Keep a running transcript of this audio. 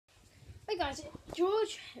guys, it's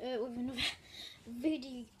George with another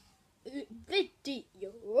video.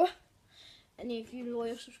 Any of you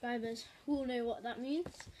loyal subscribers will know what that means.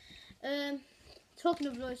 Talking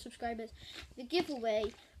of loyal subscribers, the giveaway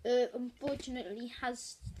unfortunately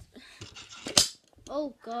has.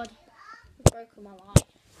 Oh God, I've broken my line.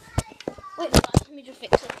 Wait, let me just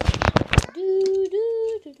fix it.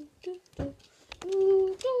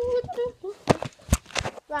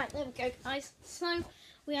 Right, there we go, guys. So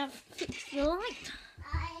we have fixed the light.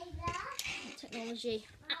 Technology,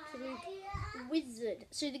 absolute wizard.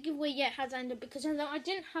 So the giveaway has ended because I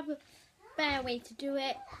didn't have a fair way to do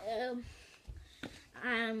it.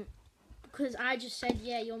 Because I just said,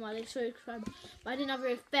 yeah, you're my subscriber, but I didn't have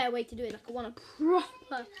a fair way to do it. Like, I want a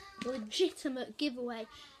proper, legitimate giveaway.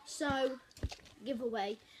 So,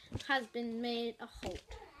 giveaway has been made a halt.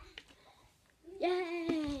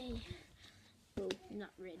 Yay! Well,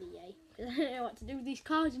 not really, yay, because I don't know what to do with these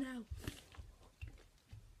cards now.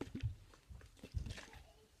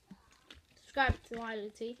 Subscribe to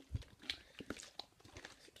Loyalty.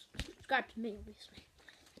 Subscribe to me, obviously.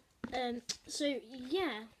 So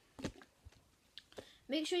yeah,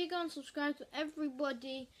 make sure you go and subscribe to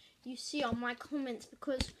everybody you see on my comments,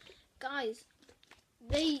 because guys,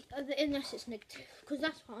 unless it's negative, because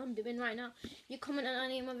that's what I'm doing right now. You comment on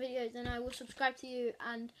any of my videos and I will subscribe to you,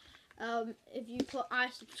 and if you put I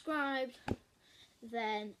subscribed,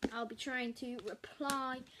 then I'll be trying to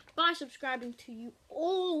reply by subscribing to you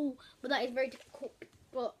all, but that is very difficult,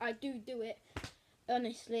 but I do it,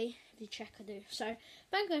 honestly. If you check, I do. So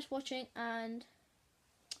thank you guys for watching, and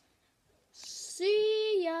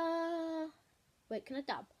see ya. Wait, can I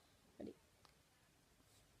dab?